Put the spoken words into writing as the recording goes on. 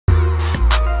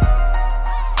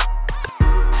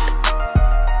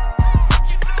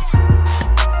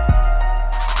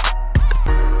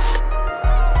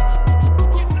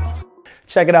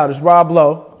Check it out, it's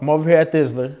RobLo. I'm over here at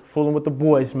Thizzler, fooling with the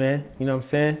boys, man. You know what I'm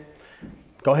saying?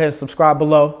 Go ahead and subscribe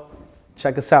below.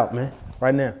 Check us out, man,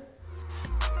 right now.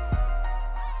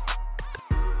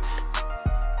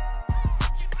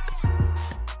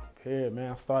 Here,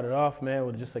 man, I started off, man,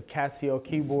 with just a Casio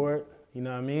keyboard, you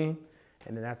know what I mean?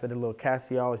 And then after the little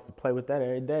Casio, I used to play with that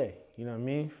every day, you know what I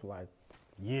mean? For like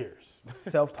years.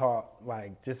 Self-taught,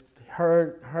 like just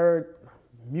heard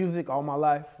music all my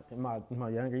life in my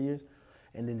younger years,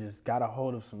 and then just got a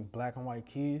hold of some black and white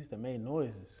keys that made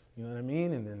noises, you know what I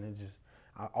mean? And then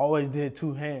I always did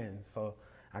two hands, so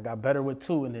I got better with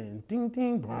two, and then ding,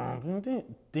 ding, boom, ding,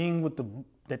 ding, ding with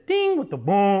the ding with the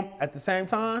boom at the same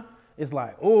time. It's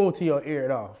like, oh, to your ear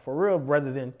off, for real,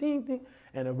 rather than ding, ding,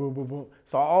 and a boom, boom, boom.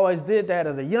 So I always did that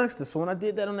as a youngster. So when I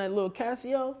did that on that little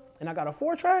Casio, and I got a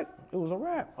 4-track, it was a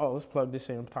wrap. Oh, let's plug this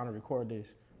in, I'm trying to record this.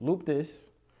 Loop this,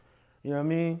 you know what I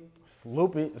mean? Just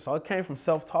loop it. So it came from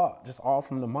self-taught, just all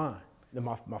from the mind. Then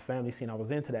my family seen I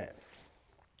was into that.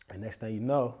 And next thing you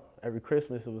know, every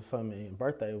Christmas it was something, and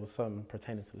birthday it was something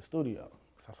pertaining to the studio.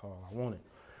 Because that's all I wanted.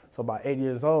 So by 8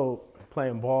 years old,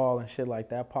 playing ball and shit like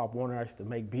that, Pop Warner, I used to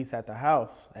make beats at the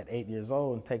house at 8 years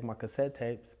old and take my cassette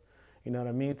tapes, you know what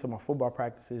I mean, to my football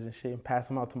practices and shit and pass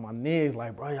them out to my niggas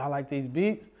like, bro, y'all like these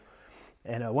beats?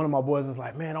 And one of my boys was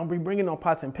like, man, don't be bringing no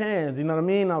pots and pans, you know what I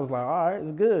mean? I was like, all right,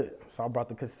 it's good. So I brought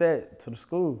the cassette to the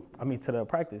school, to the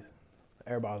practice.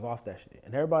 Everybody was off that shit.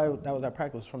 And everybody that was at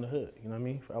practice was from the hood, you know what I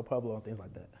mean, for El Pueblo and things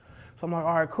like that. So I'm like,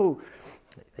 all right, cool.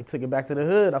 They took it back to the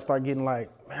hood. I started getting like,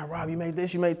 man, Rob, you made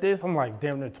this, you made this. I'm like,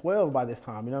 damn near 12 by this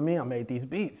time, you know what I mean? I made these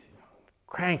beats,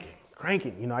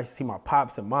 cranking. You know, I used to see my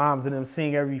pops and moms and them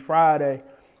sing every Friday,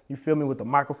 you feel me, with the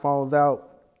microphones out,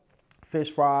 fish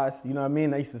fries, you know what I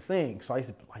mean? They used to sing, so I used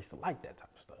to like that type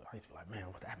of stuff. I used to be like, man,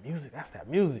 with that music, that's that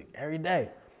music every day.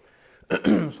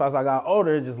 So as I got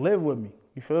older, it just lived with me,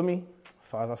 you feel me?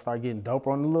 So as I started getting doper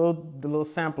on the little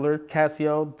sampler,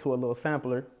 Casio to a little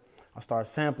sampler, I started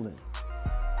sampling.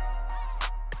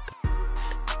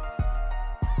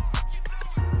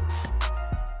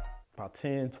 About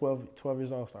 10, 12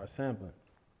 years old, I started sampling.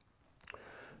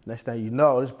 Next thing you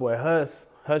know, this boy Huss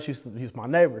he's my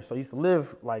neighbor, so he used to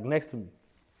live like next to me.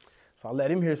 So I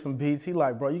let him hear some beats. He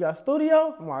like, bro, you got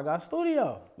studio? I'm like, I got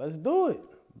studio. Let's do it.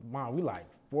 Man, we like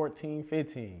 14,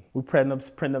 15. We printing up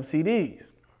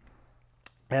CDs.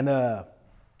 And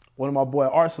one of my boy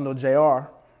Arsenal, JR,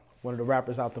 one of the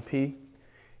rappers out the P,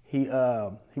 he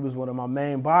was one of my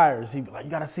main buyers. He be like,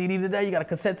 you got a CD today? You got a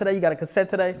cassette today? You got a cassette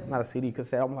today? Not a CD,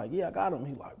 cassette. I'm like, yeah, I got him.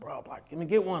 He like, bro, let me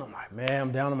get one. I'm like, man,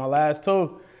 I'm down to my last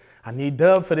two. I need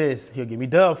dub for this. He'll give me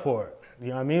dub for it. You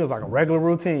know what I mean? It was like a regular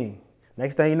routine.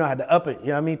 Next thing you know, I had to up it. You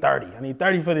know what I mean? 30. I need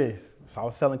 30 for this. So I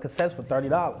was selling cassettes for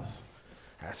 $30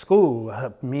 at school.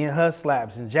 Me and Huss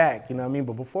slaps and Jack, you know what I mean?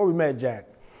 But before we met Jack,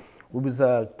 we was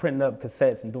printing up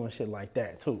cassettes and doing shit like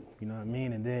that too, you know what I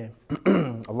mean? And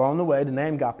then along the way, the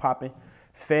name got popping.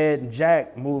 Fed and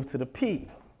Jack moved to the P,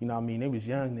 you know what I mean? They was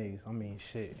young niggas, I mean,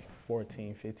 shit,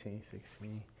 14, 15,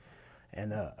 16.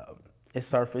 And it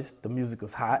surfaced, the music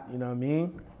was hot, you know what I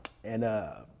mean? And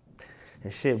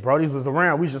shit, Brody's was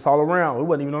around, we was just all around. We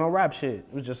wasn't even on no rap shit.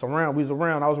 It was just around, we was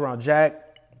around. I was around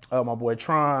Jack, my boy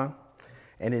Tron,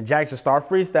 and then Jack just started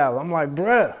freestyling. I'm like,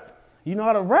 bruh, you know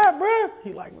how to rap, bruh?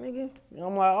 He like, nigga.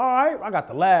 I'm like, all right, I got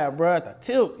the lab, bruh, at the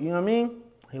tilt, you know what I mean?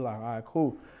 He like, all right,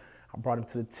 cool. I brought him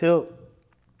to the tilt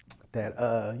that,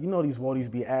 you know these woodies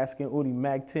be asking, Udi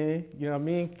Mac 10, you know what I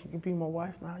mean? Can you be my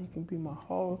wife? Nah, you can be my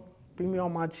hoe. Bring me all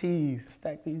my cheese,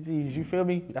 stack these G's, you feel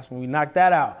me? That's when we knocked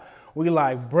that out. We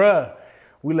like, bruh,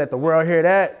 we let the world hear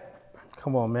that.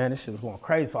 Come on, man, this shit was going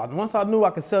crazy. So once I knew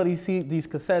I could sell these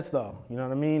cassettes though, you know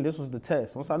what I mean? This was the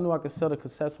test. Once I knew I could sell the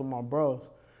cassettes with my bros,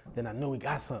 then I knew we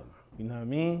got something, you know what I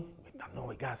mean? I know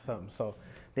we got something. So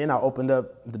then I opened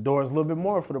up the doors a little bit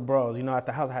more for the bros. You know, at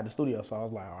the house I had the studio, so I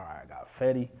was like, all right, I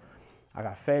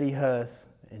got Fetty, Huss,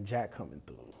 and Jack coming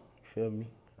through, you feel me?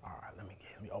 All right, let me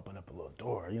open up a little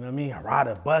door, you know what I mean?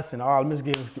 Ryder busting, all right, let's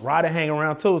get Ryder hanging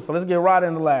around too, so let's get Ryder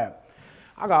in the lab.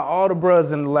 I got all the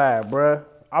bros in the lab, bruh.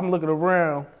 I'm looking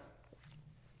around,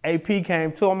 AP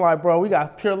came too, I'm like, bro, we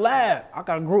got pure lab. I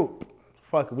got a group.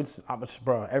 Fuck it,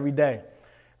 bro, every day.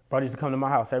 Bro used to come to my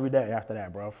house every day after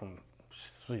that, bro,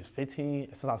 since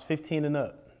I was 15 and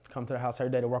up. Come to the house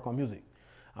every day to work on music.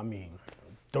 I mean,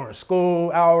 during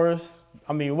school hours,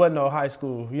 I mean, it wasn't no high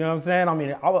school, you know what I'm saying? I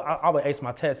mean, I would ace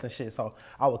my tests and shit, so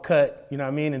I would cut, you know what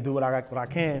I mean, and do what I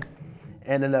can.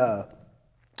 And then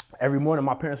every morning,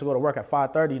 my parents would go to work at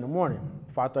 5:30 in the morning,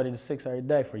 5:30 to 6 every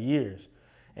day for years.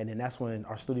 And then that's when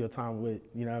our studio time would,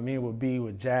 you know what I mean, would be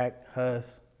with Jack,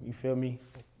 Huss, you feel me,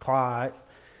 Clyde.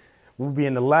 We'd be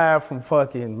in the lab from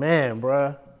fucking, man,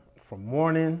 bruh, from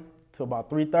morning to about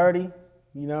 3:30.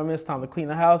 You know what I mean? It's time to clean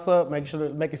the house up, make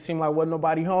it seem like wasn't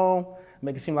nobody home,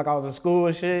 make it seem like I was in school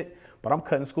and shit. But I'm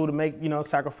cutting school to make,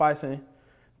 sacrificing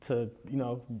to,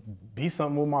 be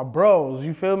something with my bros.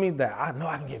 You feel me? That I know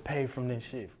I can get paid from this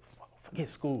shit. Forget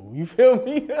school. You feel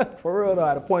me? For real though,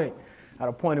 at a point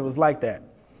it was like that.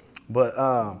 But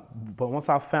once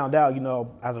I found out,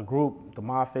 as a group, the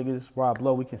Mob Figaz,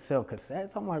 RobLo, we can sell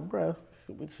cassettes. I'm like, bro,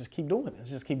 let's just keep doing it. Let's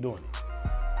just keep doing it.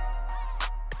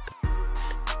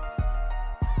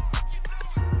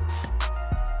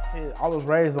 Shit, I was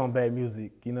raised on bad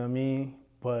music, you know what I mean?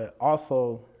 But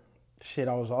also, shit,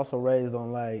 I was also raised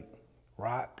on like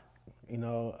rock, I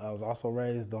was also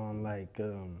raised on like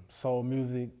soul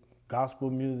music, gospel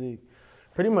music,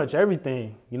 pretty much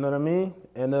everything, you know what I mean?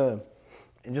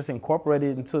 And just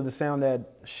incorporated into the sound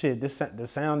that, the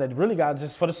sound that really got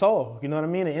just for the soul, you know what I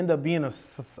mean? It ended up being a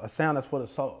sound that's for the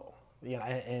soul,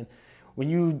 and when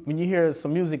you hear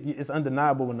some music, it's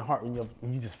undeniable in the heart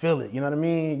when you just feel it, you know what I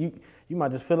mean? You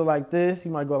might just feel it like this,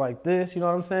 you might go like this, you know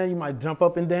what I'm saying? You might jump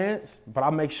up and dance, but I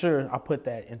make sure I put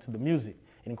that into the music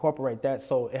and incorporate that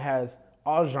so it has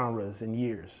all genres and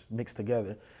years mixed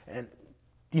together. And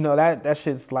that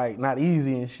shit's like not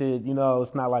easy and shit,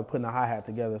 it's not like putting a hi-hat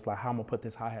together. It's like, how I'm gonna put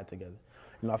this hi-hat together?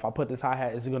 If I put this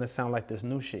hi-hat, is it gonna sound like this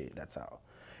new shit that's out?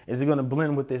 Is it gonna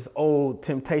blend with this old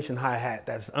Temptation hi-hat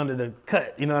that's under the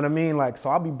cut? You know what I mean? Like, so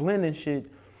I'll be blending shit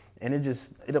and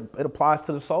it applies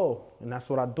to the soul. And that's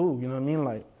what I do, you know what I mean?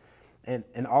 Like,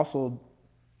 and also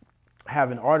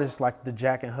having artists like the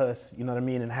Jack and Huss, you know what I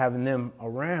mean? And having them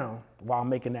around while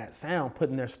making that sound,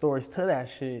 putting their stories to that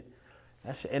shit,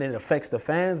 and it affects the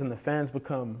fans, and the fans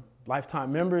become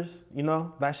lifetime members,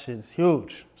 that shit is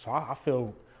huge. So I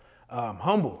feel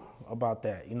humble about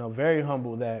that, very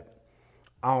humble that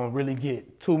I don't really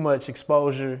get too much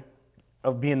exposure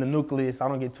of being the nucleus. I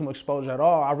don't get too much exposure at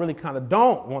all. I really kind of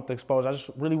don't want the exposure. I just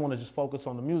really want to just focus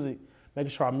on the music, making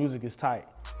sure our music is tight.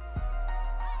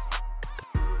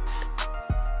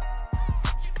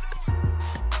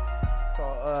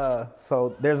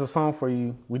 So there's a song for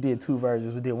you. We did two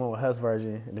versions. We did one with Huss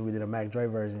version, and then we did a Mac Dre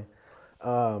version.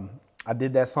 I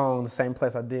did that song the same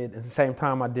place at the same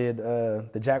time I did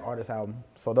the Jack Artist album.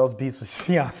 So those beats was,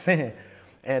 you know what I'm saying?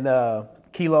 And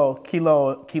Kilo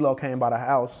came by the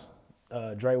house.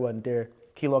 Dre wasn't there.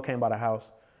 Kilo came by the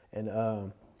house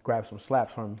and grabbed some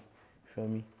slaps from me, you feel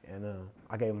me? And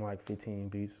I gave him like 15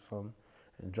 beats or something.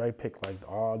 And Dre picked like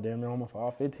damn near almost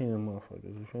all 15 of them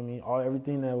motherfuckers, you feel me?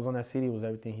 Everything that was on that CD was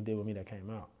everything he did with me that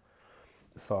came out.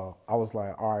 So I was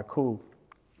like, all right, cool.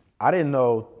 I didn't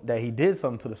know that he did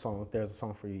something to the song, There's a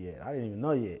Song For You Yet. I didn't even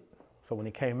know yet. So when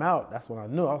it came out, that's when I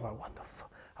knew. I was like, what the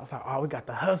fuck? I was like, oh, we got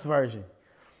the Huss version.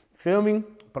 Feel me?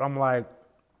 But I'm like,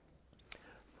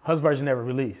 Huss version never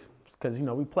released. Because,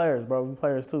 we players, bro. We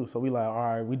players too. So we like, all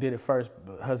right, we did it first,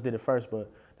 but Huss did it first,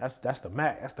 but that's the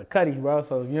Mac, that's the Cuddy, bro.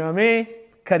 So, you know what I mean?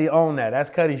 Cuddy owned that. That's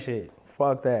Cuddy shit.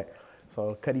 Fuck that.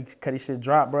 So Cuddy shit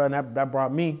dropped, bro, and that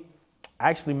brought me.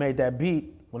 I actually made that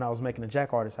beat when I was making the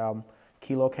Jack Artist album.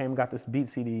 Kilo came and got this beat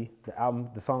CD.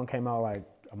 The song came out like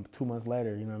 2 months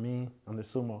later, you know what I mean? Under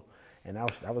Sumo. And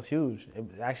that was huge. It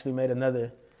actually made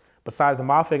another, besides the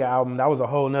Mob Figaz album, that was a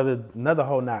whole another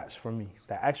whole notch for me.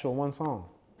 The actual one song,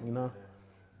 And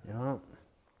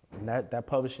that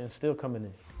publishing is still coming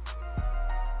in.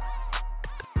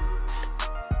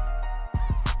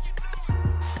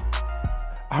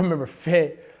 I remember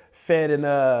Fetty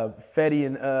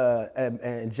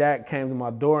and Jack came to my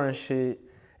door and shit,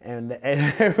 and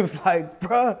it was like,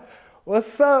 bruh,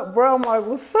 what's up, bro? I'm like,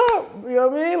 what's up? You know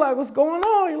what I mean? Like, what's going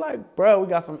on? You're like, bro, we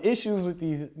got some issues with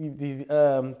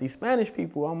these Spanish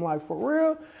people. I'm like, for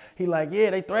real? He like,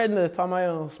 yeah, they threatened us, talking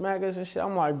about smack us and shit.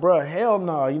 I'm like, bro, hell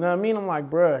no. You know what I mean? I'm like,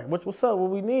 bro, what's up?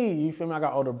 What we need? You feel me? I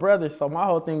got older brothers, so my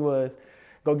whole thing was,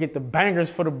 go get the bangers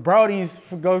for the brodies,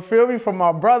 go feel me, for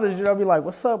my brothers, be like,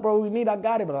 what's up, bro, we need, I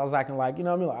got it. But I was acting like, you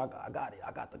know what I mean, like, I got it,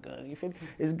 I got the guns, you feel me?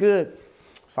 It's good.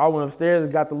 So I went upstairs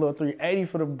and got the little 380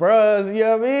 for the bros, you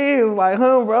know what I mean? It was like,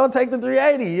 bro, take the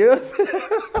 380, you know what I'm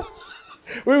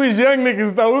saying? We was young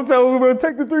niggas though, we telling bro,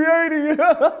 take the 380.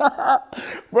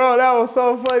 Bro, that was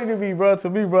so funny to me, bro.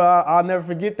 I'll never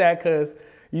forget that, cause,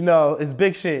 it's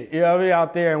big shit, you know what I mean,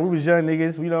 out there, and we was young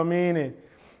niggas, you know what I mean? And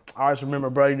I just remember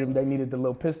brody, they needed the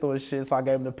little pistol and shit, so I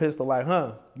gave them the pistol like,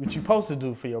 what you supposed to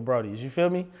do for your brodies, you feel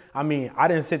me? I mean, I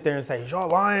didn't sit there and say, is y'all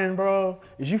lying, bro?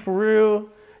 Is you for real?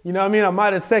 You know what I mean? I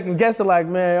might have second guessed it like,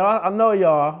 man, I know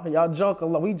y'all joke a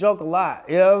lot, we joke a lot,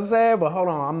 you know what I'm saying? But hold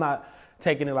on, I'm not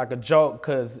taking it like a joke,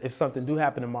 because if something do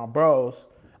happen to my bros,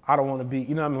 I don't want to be,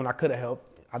 you know what I mean? When I could have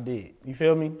helped, I did, you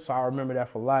feel me? So I remember that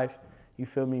for life, you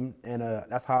feel me? And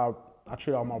that's how I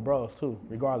treat all my bros too,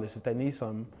 regardless. If they need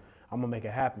something, I'm gonna make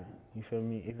it happen. You feel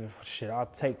me? Even if shit, I'll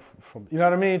take from, you know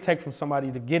what I mean? Take from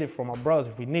somebody to get it from my bros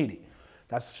if we need it.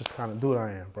 That's just kind of dude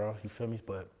I am, bro. You feel me?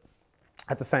 But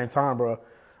at the same time, bro,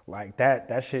 like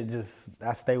that shit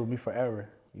that stay with me forever.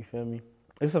 You feel me?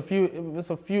 It's a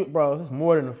few, bro. It's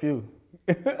more than a few.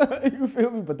 You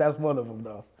feel me? But that's one of them,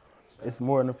 though. It's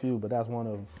more than a few, but that's one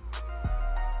of them.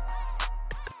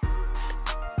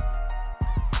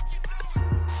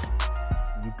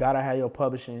 You gotta have your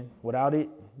publishing. Without it,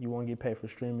 you won't get paid for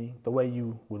streaming the way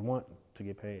you would want to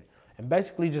get paid. And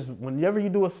basically, just whenever you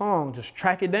do a song, just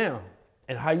track it down.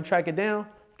 And how you track it down,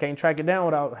 you can't track it down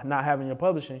without not having your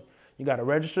publishing. You gotta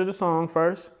register the song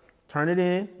first, turn it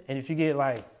in, and if you get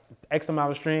like X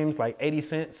amount of streams, like 80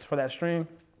 cents for that stream,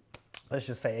 let's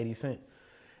just say 80 cents,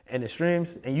 and it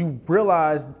streams, and you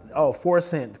realize, oh, 4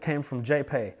 cents came from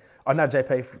JPay, or not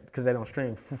JPay because they don't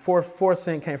stream. 4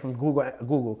 cents came from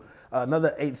Google.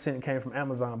 Another 8 cents came from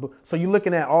Amazon. So you're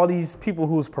looking at all these people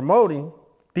who's promoting.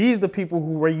 These are the people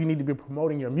where you need to be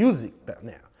promoting your music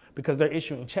now, because they're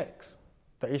issuing checks.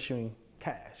 They're issuing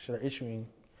cash. They're issuing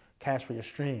cash for your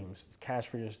streams, cash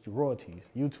for your royalties,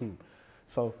 YouTube.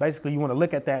 So basically, you want to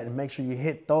look at that and make sure you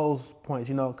hit those points,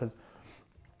 you know, because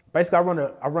basically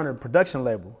I run a production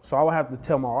label. So I would have to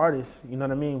tell my artists, you know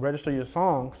what I mean, register your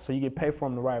songs so you get paid for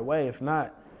them the right way. If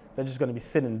not, they're just going to be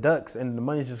sitting ducks and the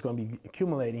money's just going to be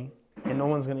accumulating and no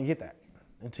one's going to get that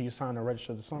until you sign to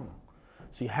register the song.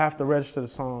 So you have to register the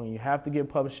song. You have to get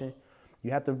publishing. You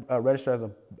have to register as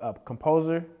a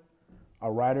composer,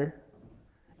 a writer,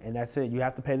 and that's it. You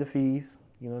have to pay the fees.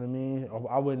 You know what I mean?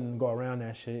 I wouldn't go around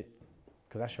that shit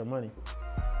because that's your money.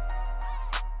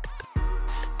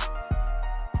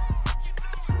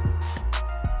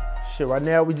 Shit, right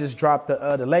now we just dropped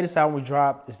the latest album we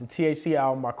dropped is the THC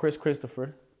album by Chris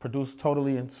Christopher, produced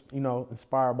totally,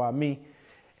 inspired by me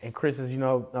and Chris's,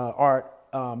 art.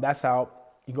 That's out.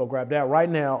 You go grab that right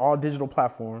now, all digital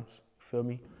platforms. You feel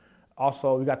me?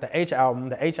 Also, we got the H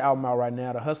album out right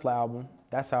now, the Hustler album.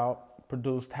 That's out.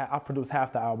 I produced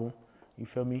half the album. You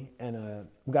feel me? And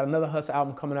we got another Hustler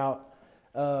album coming out.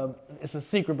 It's a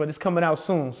secret, but it's coming out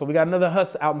soon. So we got another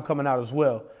Hustler album coming out as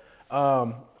well.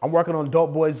 I'm working on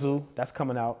Dope Boy Zoo. That's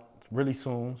coming out really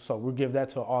soon. So we'll give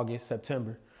that till August,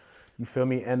 September. You feel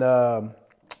me? And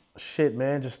shit,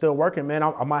 man, just still working, man.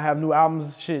 I might have new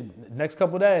albums, shit, next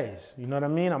couple days. You know what I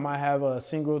mean? I might have a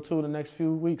single or two the next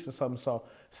few weeks or something. So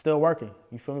still working.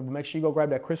 You feel me? But make sure you go grab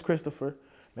that Chris Christopher.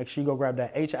 Make sure you go grab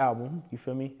that H album. You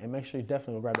feel me? And make sure you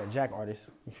definitely go grab that Jack artist.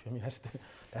 You feel me?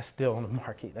 That's still on the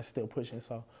market. That's still pushing.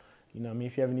 So, you know what I mean?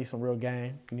 If you ever need some real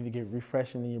game, you need to get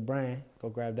refreshing in your brain, go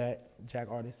grab that Jack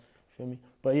artist. You feel me?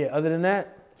 But yeah, other than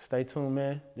that, stay tuned,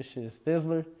 man. This shit is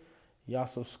Thizzler. Y'all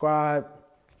subscribe.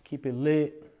 Keep it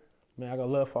lit. Man, I got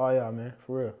love for all y'all, man.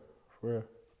 For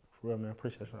real, man.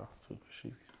 Appreciate y'all too.